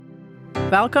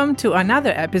Welcome to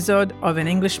another episode of An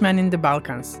Englishman in the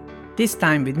Balkans. This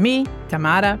time with me,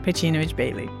 Tamara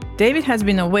Pecinovic-Bailey. David has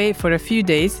been away for a few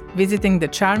days visiting the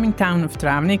charming town of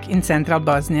Travnik in central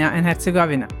Bosnia and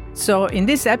Herzegovina. So in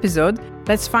this episode,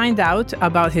 let's find out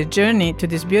about his journey to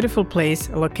this beautiful place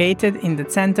located in the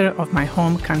center of my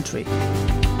home country.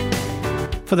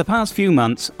 For the past few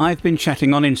months, I've been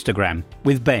chatting on Instagram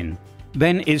with Ben.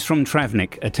 Ben is from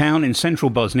Travnik, a town in central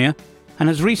Bosnia, and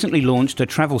has recently launched a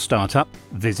travel startup,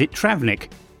 Visit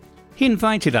Travnik. He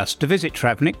invited us to visit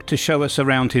Travnik to show us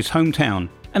around his hometown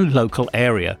and local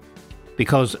area.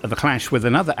 Because of a clash with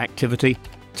another activity,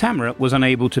 Tamara was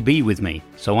unable to be with me,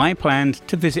 so I planned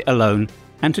to visit alone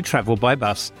and to travel by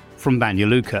bus from Banja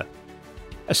Luka.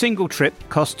 A single trip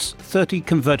costs 30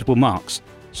 convertible marks,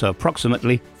 so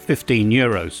approximately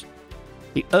 €15.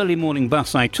 The early morning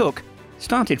bus I took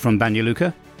started from Banja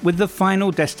Luka with the final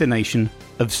destination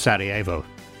of Sarajevo.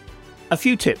 A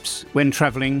few tips when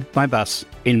travelling by bus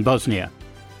in Bosnia.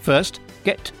 First,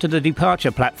 get to the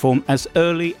departure platform as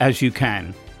early as you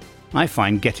can. I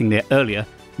find getting there earlier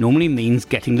normally means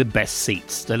getting the best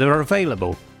seats that are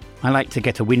available. I like to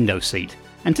get a window seat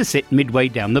and to sit midway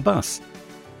down the bus.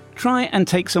 Try and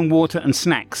take some water and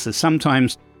snacks, as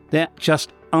sometimes there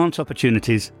just aren't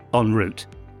opportunities en route.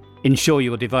 Ensure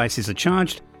your devices are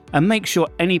charged and make sure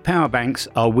any power banks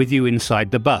are with you inside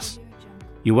the bus.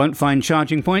 You won't find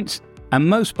charging points, and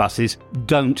most buses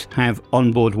don't have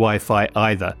onboard Wi-Fi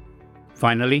either.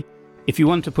 Finally, if you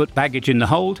want to put baggage in the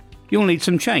hold, you'll need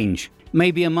some change,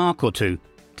 maybe a mark or two,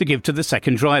 to give to the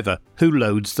second driver who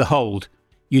loads the hold.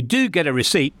 You do get a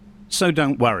receipt, so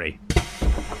don't worry.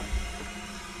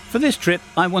 For this trip,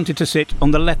 I wanted to sit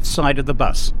on the left side of the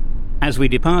bus. As we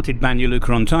departed Banja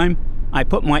Luka on time, I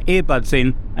put my earbuds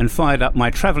in and fired up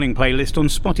my travelling playlist on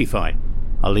Spotify.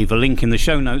 I'll leave a link in the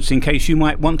show notes in case you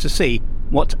might want to see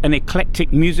what an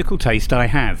eclectic musical taste I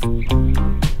have.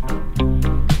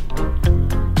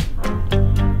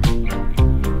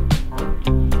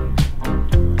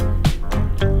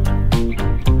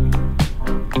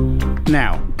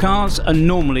 Now, cars are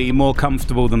normally more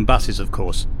comfortable than buses, of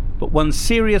course, but one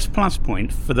serious plus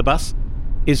point for the bus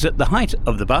is that the height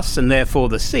of the bus, and therefore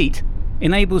the seat,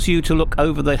 enables you to look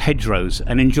over the hedgerows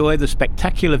and enjoy the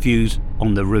spectacular views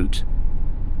on the route.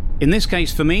 In this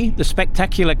case for me, the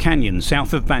spectacular canyon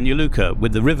south of Banja Luka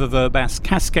with the river Vrbac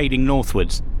cascading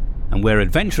northwards, and where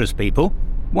adventurous people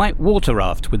white water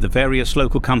raft with the various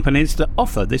local companies that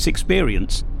offer this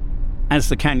experience. As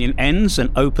the canyon ends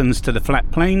and opens to the flat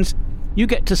plains, you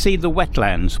get to see the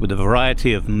wetlands with a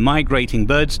variety of migrating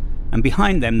birds, and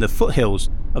behind them the foothills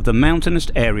of the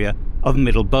mountainous area of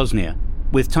Middle Bosnia,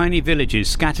 with tiny villages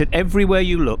scattered everywhere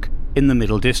you look in the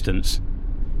middle distance.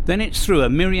 Then it's through a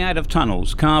myriad of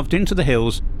tunnels carved into the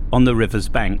hills on the river's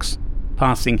banks,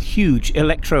 passing huge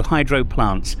electro-hydro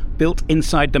plants built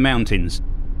inside the mountains.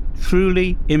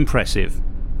 Truly impressive.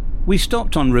 We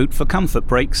stopped en route for comfort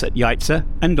breaks at Jajce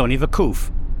and Donji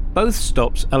Vrhov. Both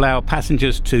stops allow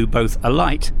passengers to both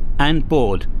alight and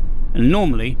board, and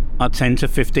normally are 10 to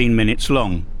 15 minutes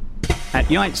long. At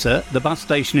Jajce, the bus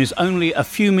station is only a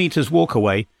few metres walk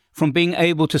away from being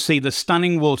able to see the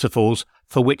stunning waterfalls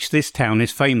for which this town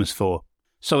is famous for.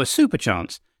 So a super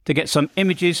chance to get some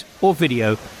images or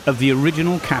video of the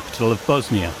original capital of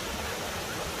Bosnia.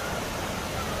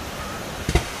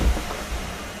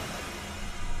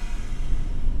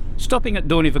 Stopping at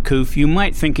Donji Vrhov, you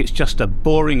might think it's just a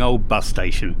boring old bus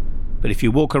station, but if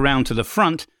you walk around to the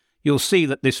front, you'll see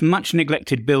that this much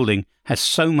neglected building has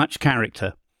so much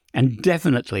character, and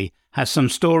definitely has some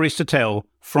stories to tell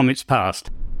from its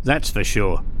past, that's for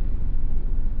sure.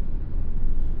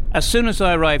 As soon as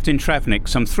I arrived in Travnik,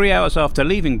 some 3 hours after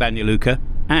leaving Banja Luka,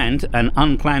 and an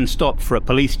unplanned stop for a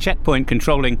police checkpoint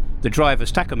controlling the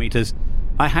driver's tachometers,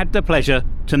 I had the pleasure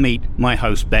to meet my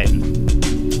host Ben.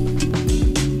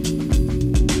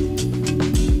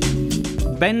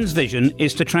 Ben's vision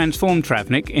is to transform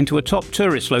Travnik into a top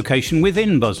tourist location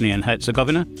within Bosnia and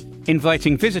Herzegovina,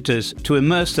 inviting visitors to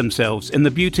immerse themselves in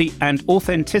the beauty and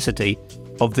authenticity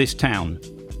of this town.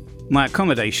 My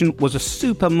accommodation was a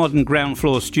super modern ground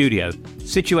floor studio,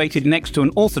 situated next to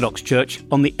an Orthodox church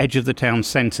on the edge of the town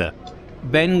centre.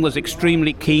 Ben was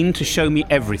extremely keen to show me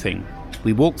everything.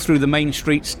 We walked through the main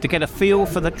streets to get a feel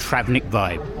for the Travnik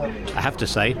vibe. I have to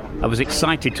say, I was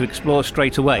excited to explore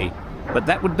straight away, but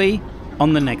that would be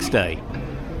on the next day.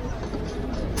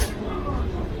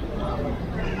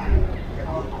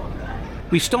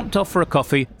 We stopped off for a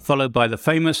coffee, followed by the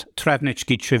famous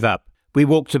Travnički Trivap. We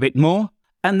walked a bit more,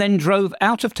 and then drove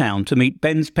out of town to meet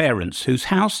Ben's parents, whose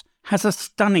house has a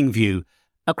stunning view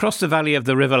across the valley of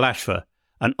the river Vlašić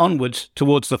and onwards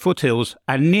towards the foothills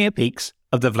and near peaks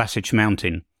of the Vlašić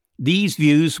mountain. These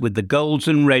views with the golds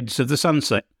and reds of the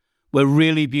sunset were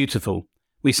really beautiful.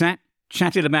 We sat,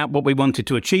 chatted about what we wanted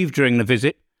to achieve during the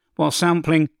visit, while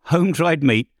sampling home-dried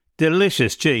meat,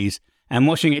 delicious cheese, and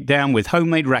washing it down with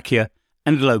homemade rakia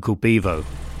and local bevo.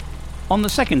 On the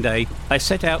second day, I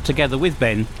set out together with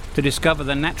Ben to discover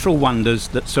the natural wonders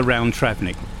that surround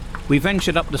Travnik. We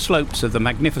ventured up the slopes of the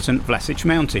magnificent Vlašić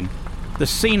mountain. The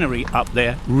scenery up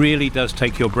there really does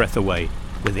take your breath away,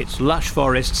 with its lush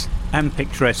forests and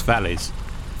picturesque valleys.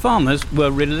 Farmers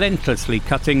were relentlessly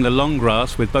cutting the long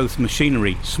grass with both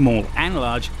machinery, small and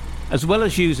large, as well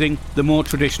as using the more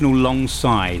traditional long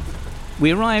scythe.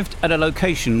 We arrived at a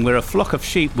location where a flock of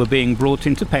sheep were being brought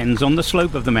into pens on the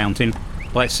slope of the mountain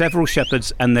by several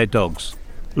shepherds and their dogs.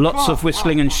 Lots of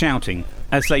whistling and shouting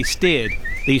as they steered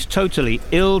these totally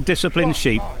ill-disciplined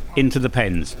sheep into the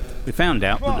pens. We found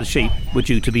out that the sheep were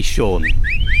due to be shorn.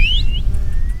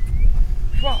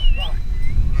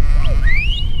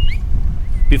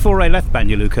 Before I left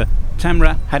Banja Luka,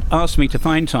 Tamara had asked me to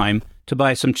find time to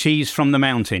buy some cheese from the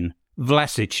mountain,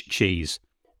 Vlašić cheese.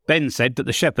 Ben said that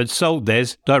the shepherds sold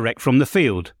theirs direct from the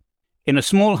field. In a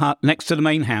small hut next to the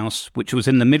main house, which was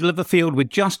in the middle of a field with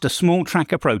just a small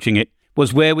track approaching it,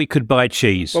 was where we could buy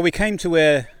cheese. Well, we came to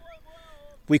where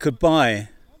we could buy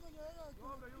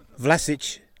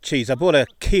Vlašić cheese. I bought a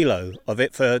kilo of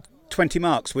it for 20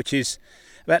 marks, which is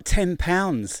about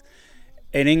 £10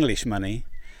 in English money.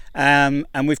 And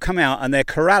we've come out and they're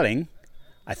corralling,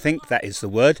 I think that is the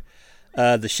word,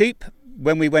 the sheep.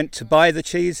 When we went to buy the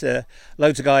cheese,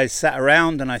 loads of guys sat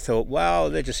around and I thought, wow,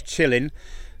 they're just chilling.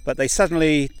 But they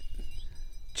suddenly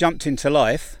jumped into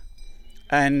life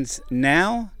and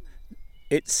now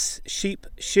it's sheep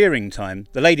shearing time.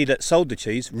 The lady that sold the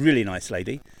cheese, really nice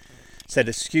lady, said,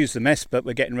 excuse the mess, but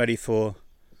we're getting ready for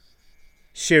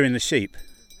shearing the sheep.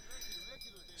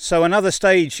 So another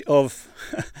stage of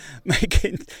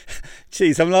making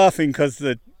cheese. I'm laughing because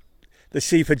the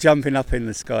sheep are jumping up in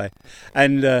the sky.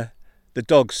 And the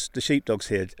sheepdogs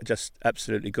here are just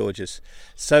absolutely gorgeous.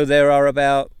 So there are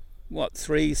about,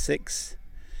 3, 6,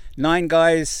 9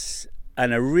 guys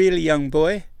and a really young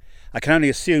boy. I can only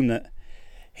assume that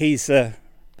he's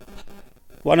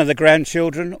one of the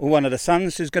grandchildren or one of the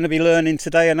sons who's going to be learning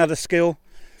today another skill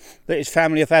that his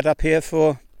family have had up here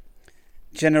for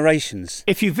generations.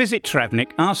 If you visit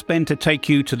Travnik, ask Ben to take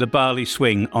you to the barley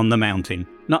swing on the mountain.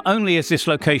 Not only is this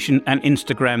location an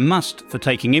Instagram must for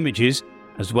taking images,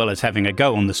 as well as having a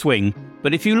go on the swing,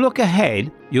 but if you look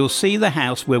ahead, you'll see the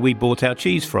house where we bought our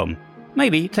cheese from.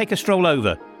 Maybe take a stroll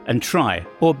over and try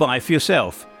or buy for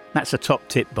yourself. That's a top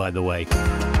tip, by the way.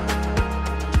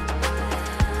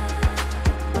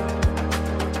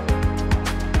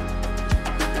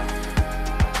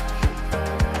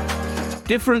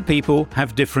 Different people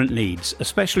have different needs,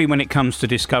 especially when it comes to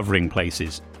discovering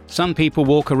places. Some people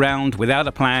walk around without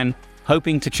a plan,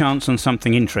 hoping to chance on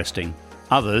something interesting.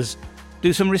 Others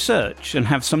do some research and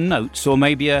have some notes or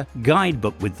maybe a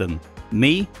guidebook with them.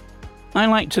 Me? I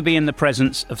like to be in the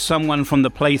presence of someone from the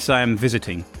place I am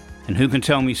visiting and who can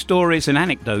tell me stories and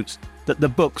anecdotes that the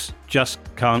books just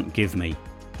can't give me.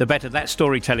 The better that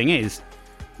storytelling is,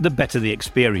 the better the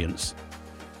experience.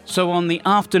 So on the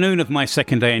afternoon of my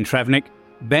second day in Travnik,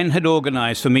 Ben had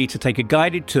organised for me to take a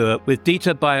guided tour with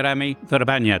Dita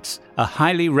Bajrami-Vrbanjac, a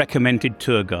highly recommended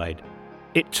tour guide.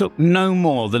 It took no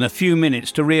more than a few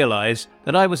minutes to realise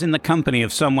that I was in the company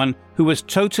of someone who was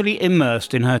totally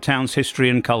immersed in her town's history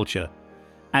and culture,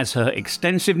 as her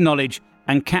extensive knowledge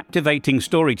and captivating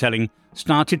storytelling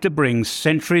started to bring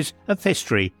centuries of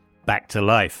history back to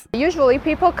life. Usually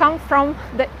people come from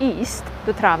the east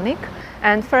to Travnik,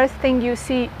 and first thing you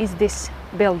see is this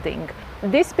building.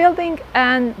 This building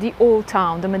and the old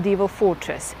town, the medieval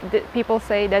fortress. People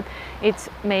say that it's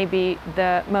maybe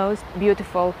the most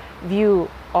beautiful view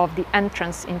of the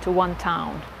entrance into one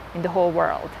town in the whole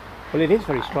world. Well, it is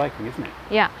very striking, isn't it?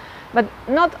 Yeah, but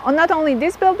not only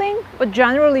this building, but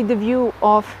generally the view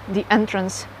of the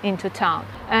entrance into town.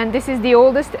 And this is the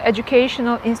oldest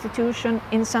educational institution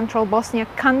in central Bosnia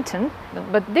canton.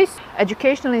 But this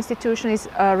educational institution is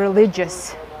a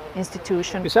religious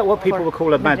institution. Is that what people would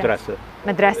call a madrasa?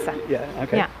 Madrasa. Yeah,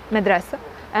 okay. Yeah, madrasa.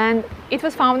 And it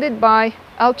was founded by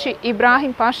Elchi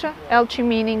Ibrahim Pasha, Elchi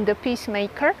meaning the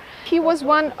peacemaker. He was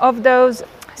one of those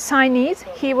signees.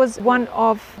 He was one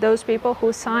of those people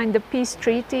who signed the peace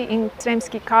treaty in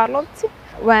Sremski Karlovci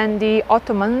when the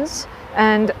Ottomans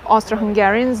and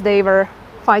Austro-Hungarians, they were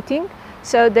fighting.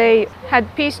 So they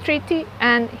had peace treaty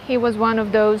and he was one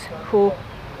of those who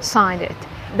signed it.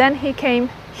 Then he came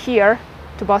here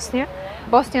to Bosnia.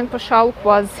 Bosnian Pašaluk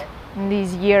was in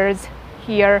these years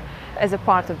here as a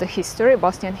part of the history,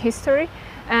 Bosnian history,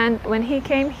 And when he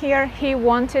came here, he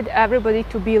wanted everybody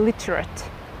to be literate,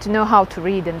 to know how to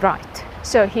read and write.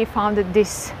 So he founded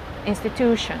this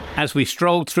institution. As we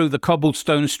strolled through the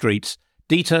cobblestone streets,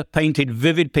 Dita painted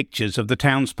vivid pictures of the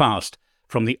town's past,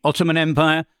 from the Ottoman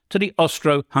Empire to the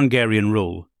Austro-Hungarian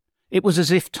rule. It was as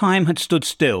if time had stood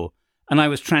still, and I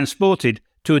was transported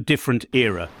to a different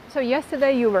era. So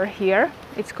yesterday you were here.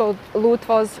 It's called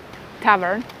Lutvo's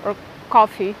Tavern, or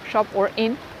coffee shop, or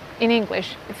inn in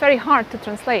English. It's very hard to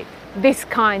translate. This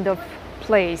kind of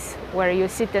place where you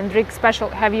sit and drink special.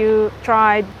 Have you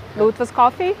tried Lutvo's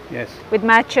coffee? Yes. With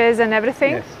matches and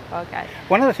everything? Yes. Okay.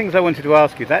 One of the things I wanted to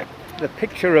ask you, that the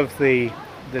picture of the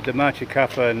Domaća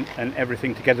kafa and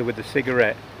everything together with the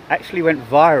cigarette actually went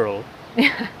viral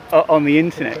on the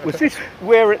internet. Was this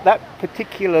where that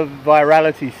particular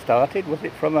virality started? Was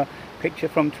it from a picture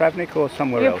from Travnik or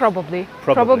somewhere else? Probably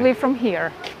from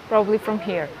here. Probably from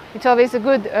here. It's always a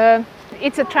good,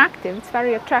 it's attractive, it's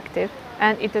very attractive,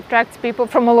 and it attracts people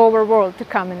from all over the world to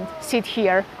come and sit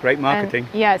here. Great marketing.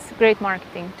 And, yes, great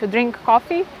marketing. To drink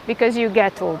coffee, because you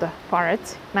get all the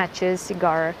parts, matches,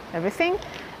 cigar, everything.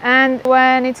 And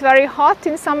when it's very hot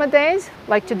in summer days,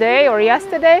 like today or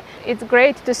yesterday, it's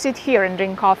great to sit here and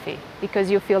drink coffee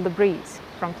because you feel the breeze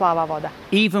from Plava Voda.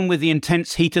 Even with the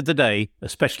intense heat of the day,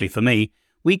 especially for me,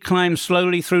 we climbed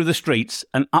slowly through the streets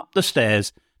and up the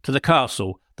stairs to the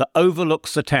castle that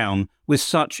overlooks the town with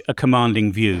such a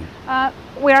commanding view.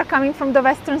 We are coming from the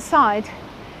western side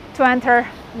to enter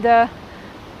the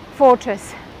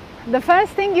fortress. The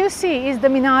first thing you see is the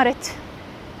minaret,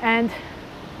 and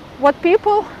what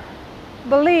people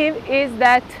believe is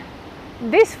that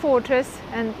this fortress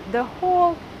and the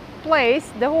whole place,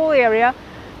 the whole area,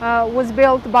 was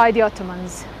built by the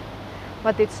Ottomans,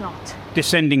 but it's not.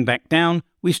 Descending back down,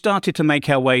 we started to make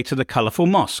our way to the colourful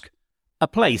mosque, a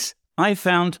place I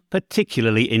found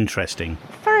particularly interesting.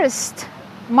 First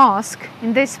mosque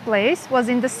in this place was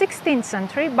in the 16th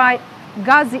century by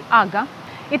Gazi Aga.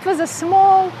 It was a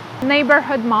small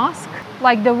neighborhood mosque,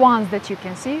 like the ones that you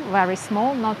can see, very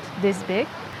small, not this big.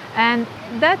 And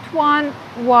that one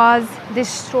was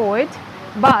destroyed,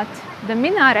 but the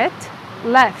minaret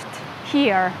left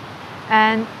here.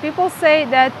 And people say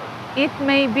that it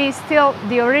may be still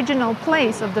the original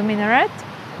place of the minaret,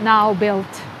 now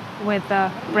built with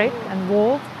brick and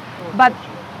wall, but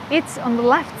it's on the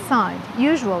left side.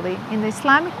 Usually in the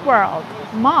Islamic world,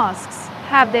 mosques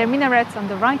have their minarets on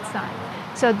the right side.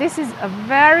 So this is a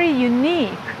very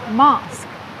unique mosque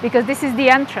because this is the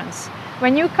entrance.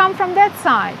 When you come from that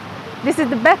side, this is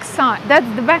the back side.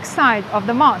 That's the back side of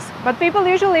the mosque. But people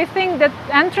usually think that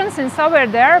entrance is somewhere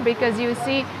there because you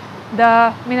see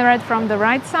the minaret from the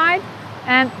right side,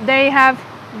 and they have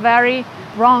very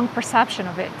wrong perception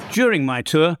of it. During my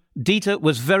tour, Dita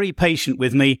was very patient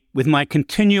with me with my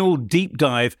continual deep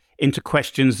dive into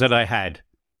questions that I had.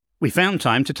 We found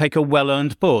time to take a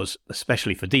well-earned pause,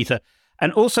 especially for Dita,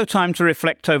 and also time to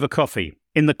reflect over coffee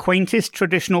in the quaintest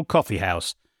traditional coffee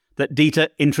house that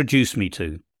Dita introduced me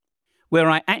to, where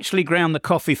I actually ground the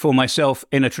coffee for myself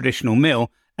in a traditional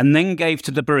mill and then gave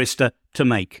to the barista to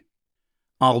make.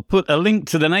 I'll put a link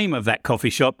to the name of that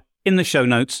coffee shop in the show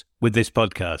notes with this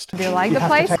podcast. Do you like the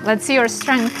place? Let's see your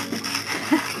strength.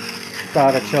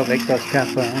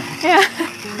 Yeah.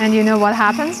 And you know what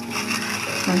happens?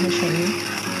 Let me show you.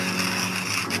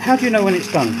 How do you know when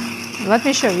it's done? Let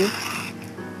me show you.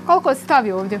 Koliko si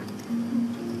stavio ovdje?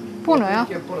 Puno, ja?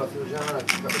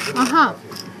 Aha.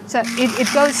 So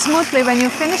it goes smoothly when you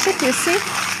finish it, you see?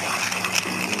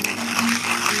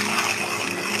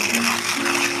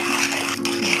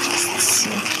 Just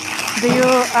see. Do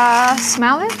you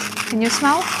smell it? Can you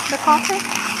smell the coffee?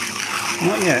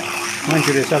 Not yet. Mind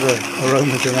you, there's other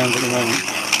aromas around at the moment.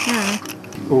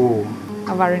 Yeah. Ooh.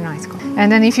 A very nice coffee.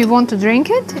 And then if you want to drink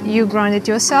it, you grind it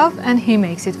yourself and he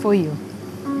makes it for you.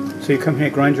 So you come here,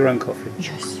 grind your own coffee?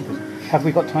 Yes. Have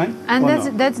we got time? And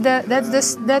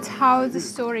that's how the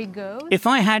story goes. If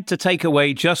I had to take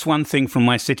away just one thing from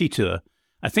my city tour,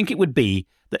 I think it would be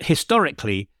that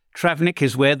historically, Travnik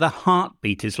is where the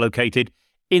heartbeat is located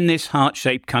in this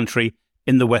heart-shaped country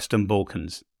in the Western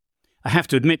Balkans. I have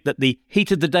to admit that the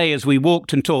heat of the day as we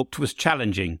walked and talked was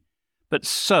challenging, but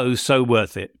so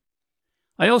worth it.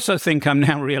 I also think I'm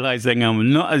now realizing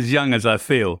I'm not as young as I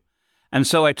feel, and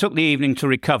so I took the evening to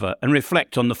recover and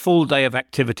reflect on the full day of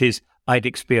activities I'd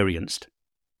experienced.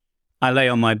 I lay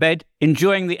on my bed,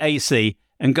 enjoying the AC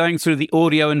and going through the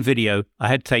audio and video I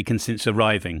had taken since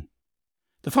arriving.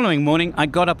 The following morning, I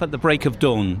got up at the break of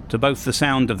dawn to both the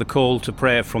sound of the call to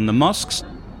prayer from the mosques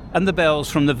and the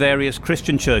bells from the various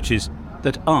Christian churches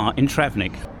that are in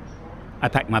Travnik. I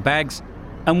packed my bags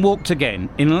and walked again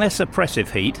in less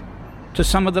oppressive heat to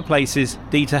some of the places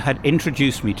Dita had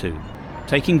introduced me to,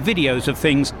 taking videos of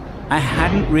things I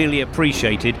hadn't really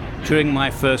appreciated during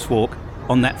my first walk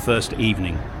on that first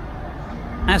evening.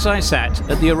 As I sat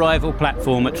at the arrival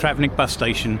platform at Travnik bus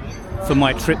station for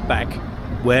my trip back,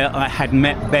 where I had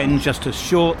met Ben just a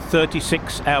short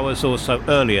 36 hours or so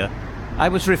earlier, I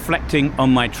was reflecting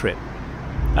on my trip.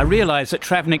 I realised that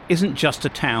Travnik isn't just a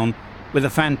town with a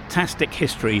fantastic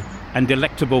history and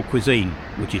delectable cuisine,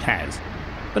 which it has,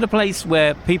 but a place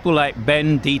where people like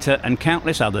Ben, Dita and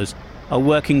countless others are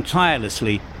working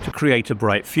tirelessly to create a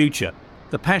bright future.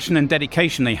 The passion and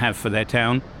dedication they have for their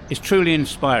town is truly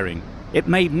inspiring. It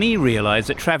made me realise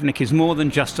that Travnik is more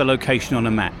than just a location on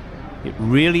a map. It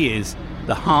really is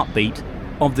the heartbeat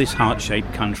of this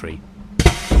heart-shaped country.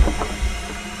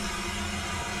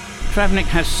 Travnik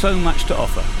has so much to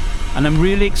offer, and I'm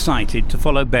really excited to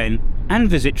follow Ben and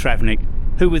visit Travnik,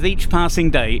 who with each passing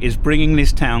day is bringing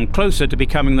this town closer to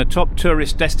becoming the top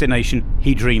tourist destination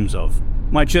he dreams of.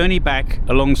 My journey back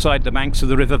alongside the banks of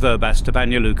the River Vrbac to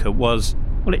Banja Luka was,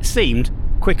 well, it seemed,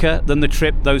 quicker than the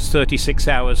trip those 36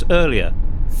 hours earlier,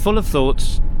 full of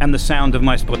thoughts and the sound of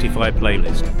my Spotify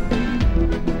playlist.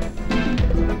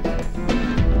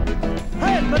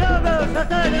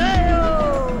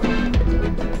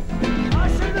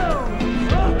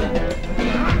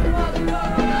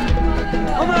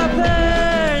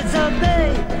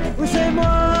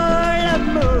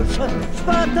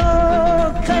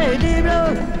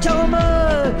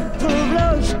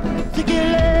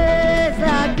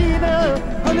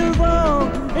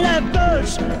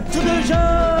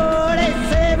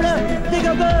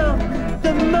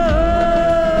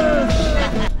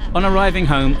 On arriving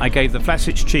home, I gave the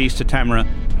Vlašić cheese to Tamara,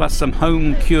 plus some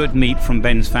home-cured meat from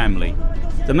Ben's family.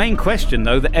 The main question,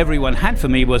 though, that everyone had for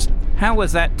me was, how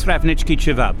was that Travnički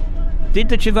cevap? Did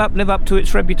the cevap live up to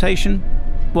its reputation?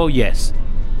 Well, yes.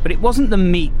 But it wasn't the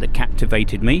meat that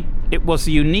captivated me. It was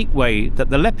the unique way that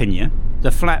the lepinja,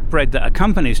 the flat bread that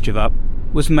accompanies cevap,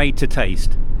 was made to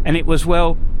taste. And it was,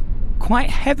 well, quite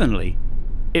heavenly.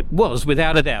 It was,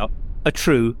 without a doubt, a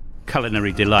true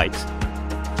culinary delight.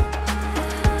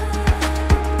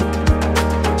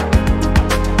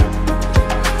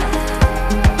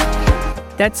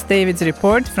 That's David's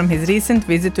report from his recent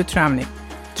visit to Travnik.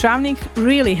 Travnik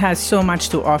really has so much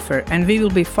to offer, and we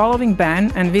will be following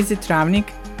Ben and Visit Travnik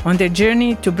on their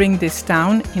journey to bring this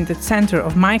town in the center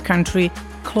of my country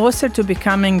closer to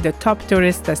becoming the top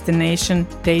tourist destination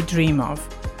they dream of.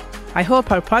 I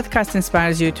hope our podcast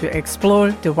inspires you to explore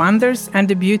the wonders and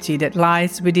the beauty that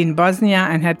lies within Bosnia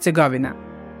and Herzegovina.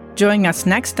 Join us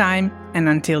next time, and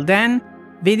until then,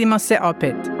 Vidimo se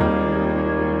opet!